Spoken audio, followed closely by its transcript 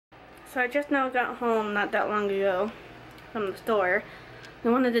So I just now got home not that long ago from the store. I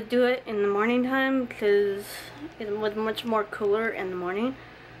wanted to do it in the morning time because it was much more cooler in the morning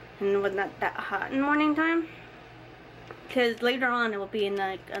and it was not that hot in the morning time. Because later on it will be in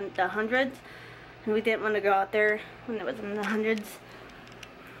the hundreds and we didn't want to go out there when it was in the hundreds.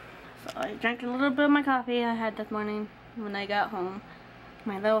 So I drank a little bit of my coffee I had this morning when I got home.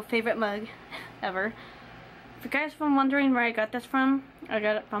 My little favorite mug ever. If you guys were wondering where I got this from, I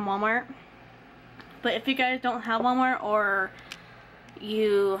got it from Walmart. But if you guys don't have Walmart or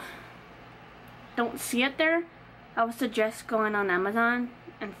you don't see it there, I would suggest going on Amazon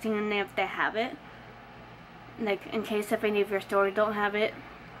and seeing if they have it. Like in case if any of your stores don't have it,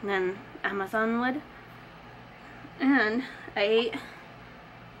 then Amazon would. And I ate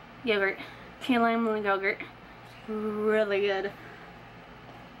yogurt, key lime yogurt. It's really good.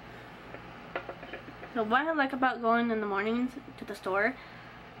 So what I like about going in the mornings to the store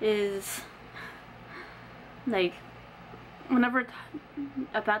is like whenever it's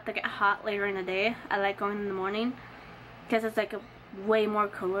about to get hot later in the day, I like going in the morning because it's like way more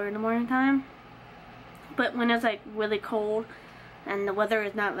cooler in the morning time. But when it's like really cold and the weather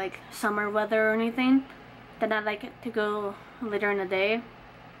is not like summer weather or anything, then I like it to go later in the day.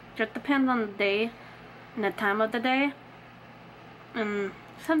 Just depends on the day and the time of the day. And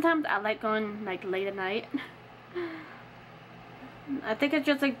sometimes I like going like late at night. I think it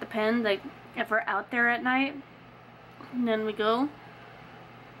just like depends, like if we're out there at night and then we go.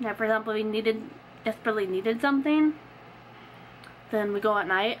 Now for example we desperately needed something, then we go at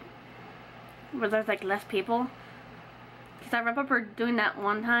night where there's like less people. Because I remember doing that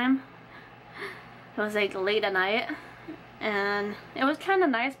one time. It was like late at night and it was kind of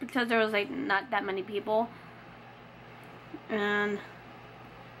nice because there was like not that many people. And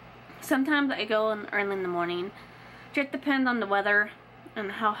sometimes I go early in the morning. Just depends on the weather and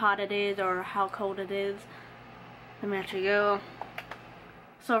how hot it is or how cold it is. Let me actually go.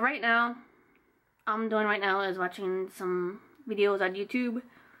 So right now, all I'm doing right now is watching some videos on YouTube.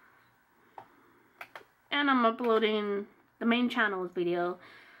 And I'm uploading the main channel's video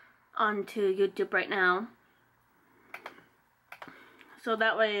onto YouTube right now. So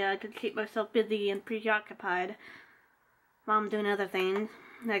that way I could keep myself busy and preoccupied while I'm doing other things.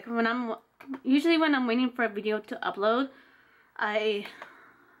 Like usually when I'm waiting for a video to upload, I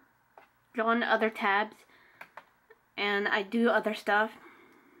go on other tabs and I do other stuff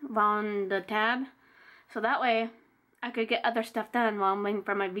while on the tab. So that way I could get other stuff done while I'm waiting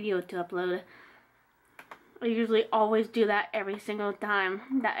for my video to upload. I usually always do that every single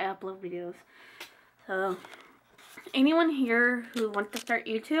time that I upload videos. So anyone here who wants to start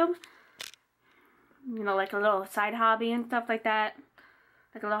YouTube, you know, like a little side hobby and stuff like that,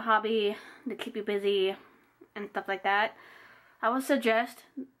 like a little hobby to keep you busy and stuff like that, I would suggest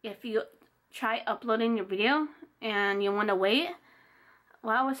if you try uploading your video and you want to wait,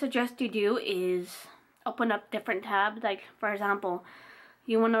 what I would suggest you do is open up different tabs. Like for example,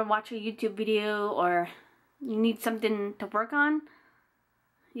 you want to watch a YouTube video or you need something to work on,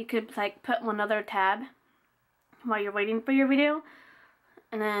 you could like put one other tab while you're waiting for your video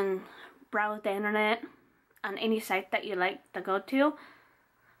and then browse the internet on any site that you like to go to.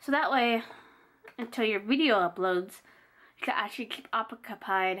 So that way, until your video uploads, you can actually keep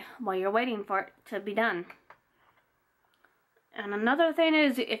occupied while you're waiting for it to be done. And another thing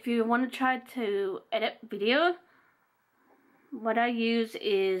is, if you want to try to edit video, what I use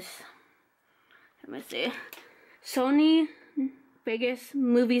is, let me see, Sony Vegas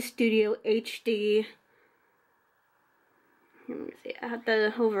Movie Studio HD. Let me see, I have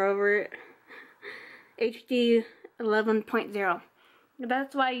to hover over it. HD 11.0.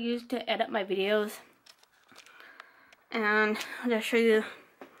 That's what I use to edit my videos. And I'll just show you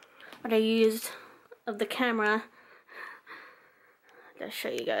what I used of the camera. Just show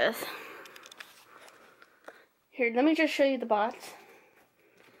you guys. Here, let me just show you the box.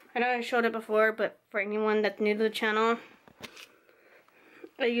 I know I showed it before, but for anyone that's new to the channel,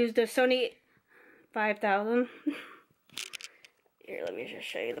 I used the Sony 5000. Here, let me just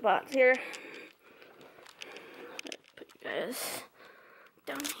show you the box here. Put you guys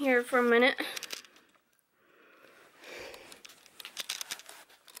down here for a minute.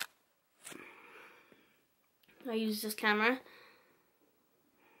 I use this camera.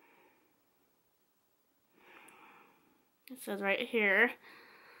 It says right here.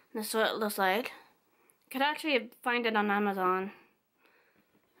 This is what it looks like. You could actually find it on Amazon.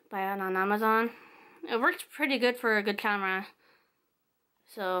 Buy it on Amazon. It works pretty good for a good camera.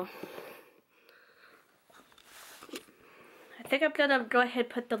 So I think I'm gonna go ahead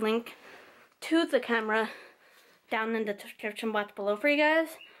and put the link to the camera down in the description box below for you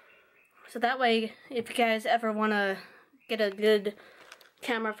guys. So that way, if you guys ever want to get a good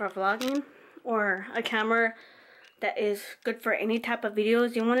camera for vlogging, or a camera that is good for any type of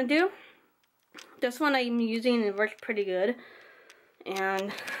videos you want to do, this one I'm using, it works pretty good.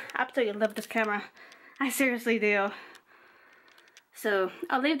 And I absolutely love this camera. I seriously do. So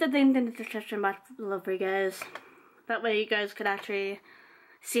I'll leave the link in the description box below for you guys. That way you guys could actually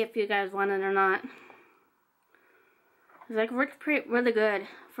see if you guys want it or not. It's like works really good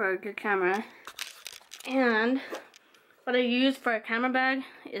for a good camera. And what I use for a camera bag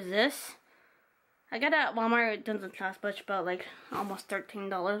is this. I got it at Walmart. It doesn't cost much, about like almost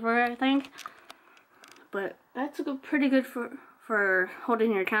 $13 for it, I think. But that's pretty good for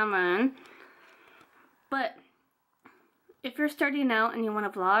holding your camera in. But if you're starting out and you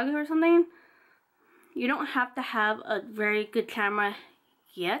want to vlog or something, you don't have to have a very good camera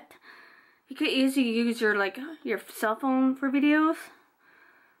yet. You could easily use your cell phone for videos,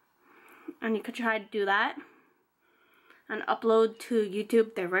 and you could try to do that and upload to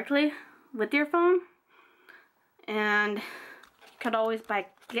YouTube directly with your phone. And you could always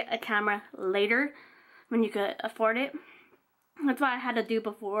get a camera later when you could afford it. That's what I had to do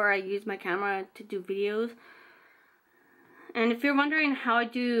before I used my camera to do videos. And if you're wondering how I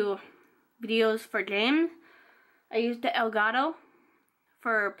do videos for games, I use the Elgato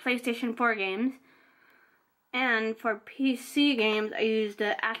for PlayStation 4 games. And for PC games, I use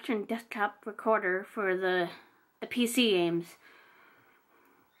the Action Desktop Recorder for the PC games.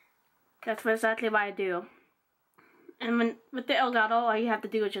 That's exactly what I do. And with the Elgato, all you have to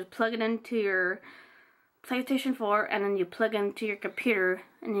do is just plug it into your PlayStation 4, and then you plug into your computer,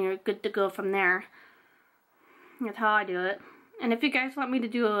 and you're good to go from there. That's how I do it. And if you guys want me to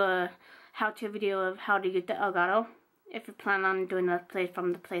do a how-to video of how to use the Elgato, if you plan on doing a play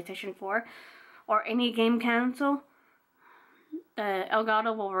from the PlayStation 4 or any game console,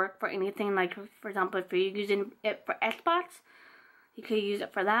 Elgato will work for anything. Like, for example, if you're using it for Xbox, you could use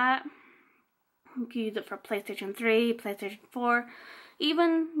it for that. You could use it for PlayStation 3, PlayStation 4.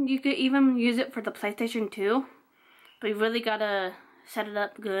 You could even use it for the PlayStation 2. But you really gotta set it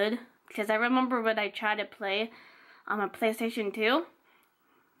up good. Because I remember when I tried to play on my PlayStation 2,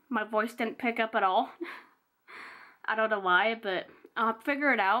 my voice didn't pick up at all. I don't know why, but I'll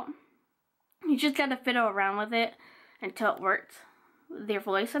figure it out. You just gotta fiddle around with it until it works with your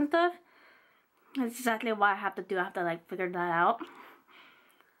voice and stuff. That's exactly what I have to do. I have to figure that out.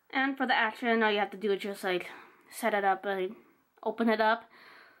 And for the action, all you have to do is just set it up, open it up,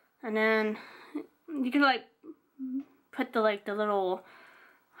 and then you can put the little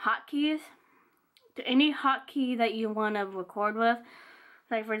hotkeys to any hotkey that you want to record with.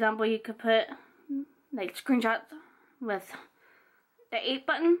 Like, for example, you could put screenshots with the 8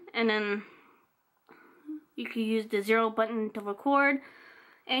 button, and then you could use the 0 button to record.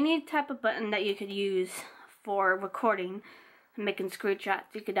 Any type of button that you could use for recording and making screenshots,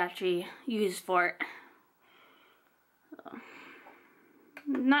 you could actually use for it. So,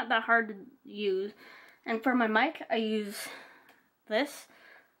 not that hard to use. And for my mic, I use this,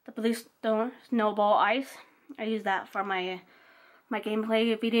 the Blue Snowball Ice. I use that for my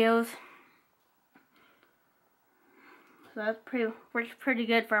gameplay videos. So that's works pretty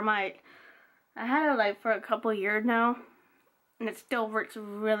good for a mic. I had it for a couple years now, and it still works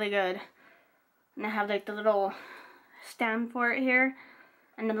really good. And I have the little stand for it here,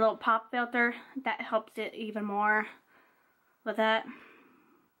 and the little pop filter that helps it even more with that.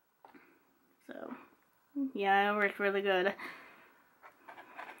 So yeah, it works really good.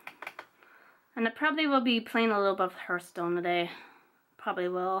 And I probably will be playing a little bit of Hearthstone today. Probably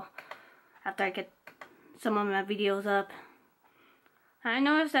will, after I get some of my videos up. I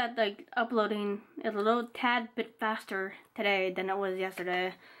noticed that uploading is a little tad bit faster today than it was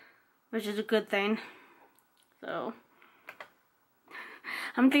yesterday, which is a good thing. So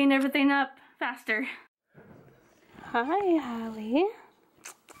I'm getting everything up faster. Hi, Holly.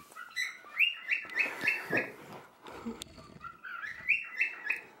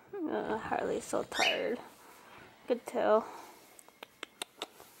 Harley's so tired. Could tell.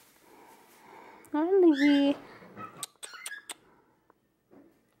 Harley.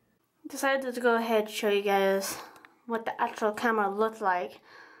 Decided to go ahead and show you guys what the actual camera looks like,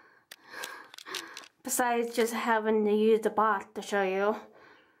 besides just having to use the box to show you.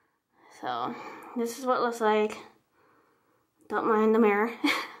 So this is what it looks like. Don't mind the mirror.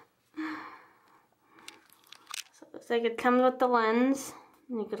 So it looks like it comes with the lens.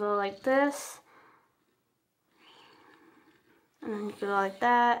 And you could go like this, and then you could go like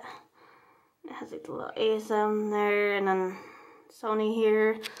that. It has the little ASM there, and then Sony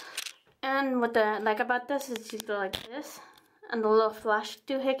here. And what I like about this is you go like this, and the little flash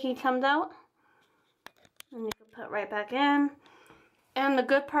doohickey comes out. And you can put it right back in. And the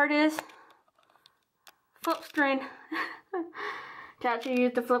good part is, flip screen. To actually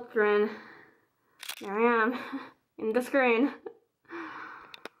use the flip screen. There I am, in the screen.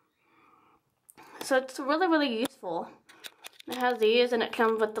 So it's really, really useful. It has these and it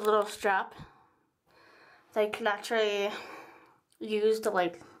comes with the little strap that you can actually use to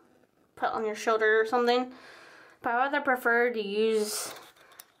like put on your shoulder or something. But I rather prefer to use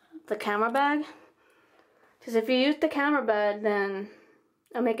the camera bag. Because if you use the camera bag, then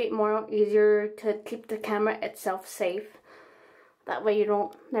it'll make it more easier to keep the camera itself safe. That way you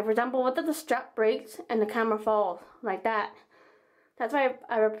don't, like for example, what if the strap breaks and the camera falls like that? That's why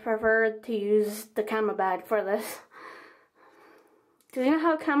I would prefer to use the camera bag for this. Because you know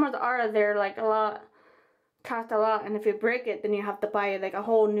how cameras are, they're like cost a lot, and if you break it, then you have to buy like a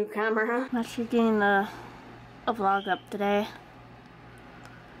whole new camera. I'm actually getting a vlog up today.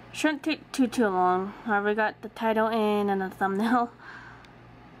 Shouldn't take too long. I already got the title in and the thumbnail.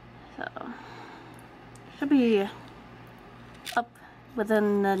 So, should be up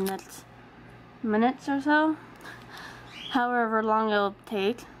within the next minutes or so. However long it'll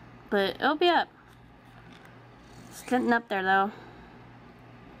take, but it'll be up. It's getting up there though.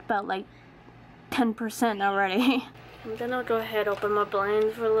 About like 10% already. I'm gonna go ahead and open my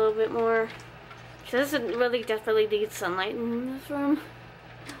blinds for a little bit more. This really definitely needs sunlight in this room.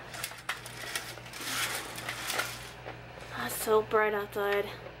 Oh, it's so bright outside.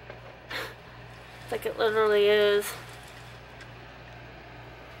 It's like it literally is.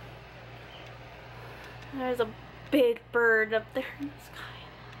 There's a big bird up there in the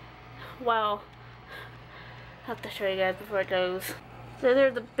sky. Wow. I have to show you guys before it goes. So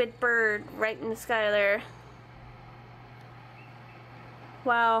there's a big bird right in the sky there.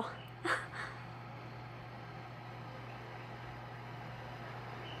 Wow.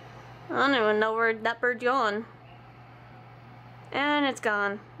 I don't even know where that bird's going. And it's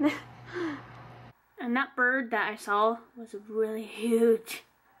gone. And that bird that I saw was really huge.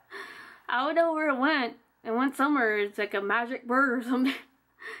 I don't know where it went. It went somewhere. It's like a magic bird or something.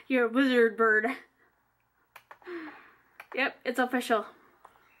 You're a wizard bird. Yep, it's official.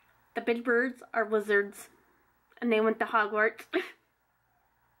 The big birds are wizards. And they went to Hogwarts.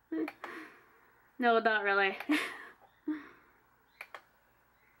 No, not really.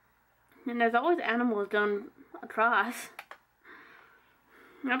 And there's always animals going across.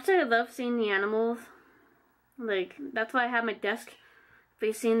 Absolutely love seeing the animals. Like, that's why I have my desk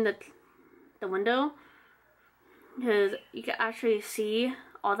facing the window. Because you can actually see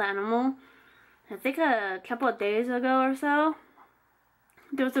all the animal. I think a couple of days ago or so,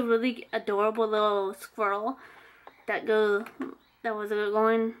 there was a really adorable little squirrel that was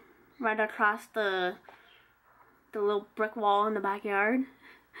going right across the little brick wall in the backyard.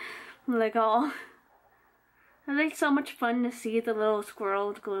 Like, oh, it was like so much fun to see the little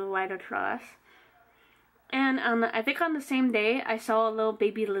squirrels go right across. And I think on the same day, I saw a little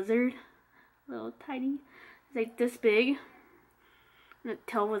baby lizard, little tiny, it's like this big, and the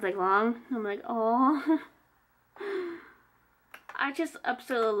tail was like long. I'm like, oh. I just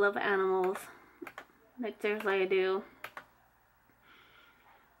absolutely love animals. Like, seriously, I do.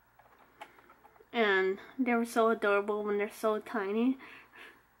 And they were so adorable when they're so tiny.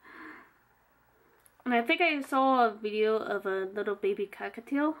 And I think I saw a video of a little baby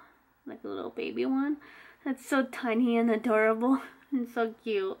cockatiel, like a little baby one. That's so tiny and adorable and so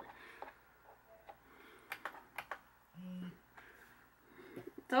cute.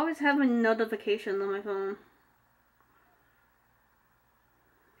 It's always having notifications on my phone.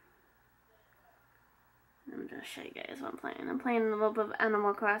 Let me just show you guys what I'm playing. I'm playing a little bit of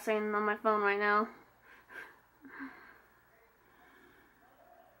Animal Crossing on my phone right now.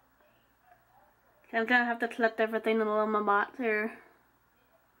 I'm gonna have to collect everything in all my box here.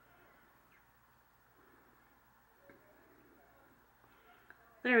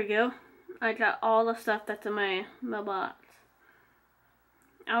 There we go. I got all the stuff that's in my box.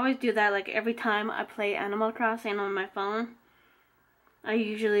 I always do that, like every time I play Animal Crossing on my phone. I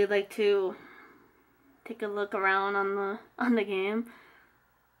usually like to take a look around on the game.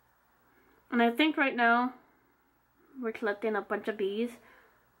 And I think right now we're collecting a bunch of bees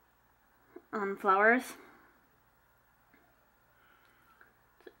on flowers.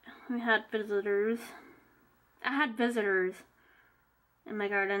 We had visitors. I had visitors in my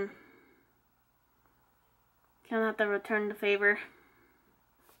garden. Gonna have to return the favor.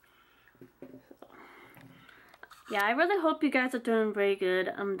 Yeah, I really hope you guys are doing very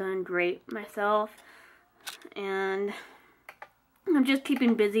good. I'm doing great myself. And I'm just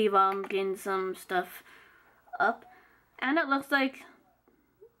keeping busy while I'm getting some stuff up. And it looks like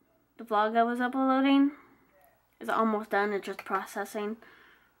the vlog I was uploading is almost done. It's just processing.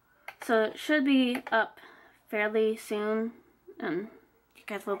 So it should be up fairly soon, and you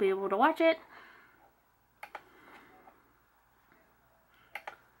guys will be able to watch it.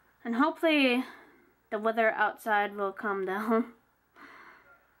 And hopefully the weather outside will calm down,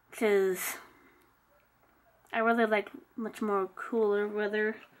 because I really like much more cooler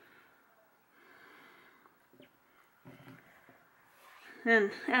weather.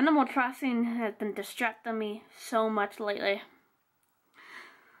 And Animal Crossing has been distracting me so much lately.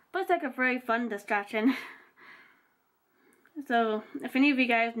 But it's like a very fun distraction. So, if any of you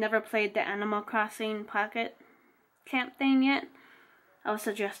guys never played the Animal Crossing Pocket Camp thing yet, I would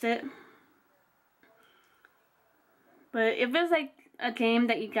suggest it. But if it's like a game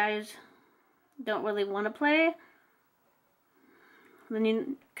that you guys don't really want to play, then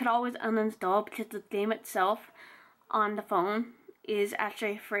you could always uninstall, because the game itself on the phone is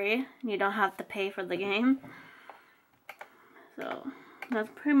actually free. You don't have to pay for the game. So that's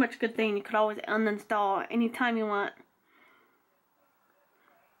pretty much a good thing. You could always uninstall anytime you want.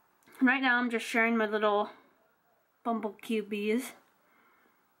 And right now I'm just sharing my little Bumble QBs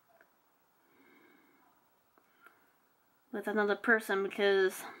with another person,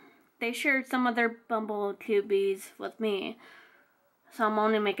 because they shared some of their Bumble QBs with me. So I'm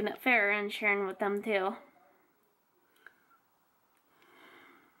only making it fair and sharing with them too.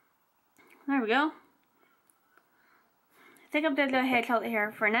 There we go. I think I'm gonna go ahead and call it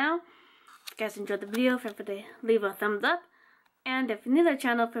here for now. If you guys enjoyed the video, feel free to leave a thumbs up. And if you're new to the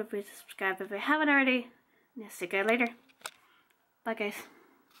channel, feel free to subscribe if you haven't already. And I'll see you guys later. Bye guys.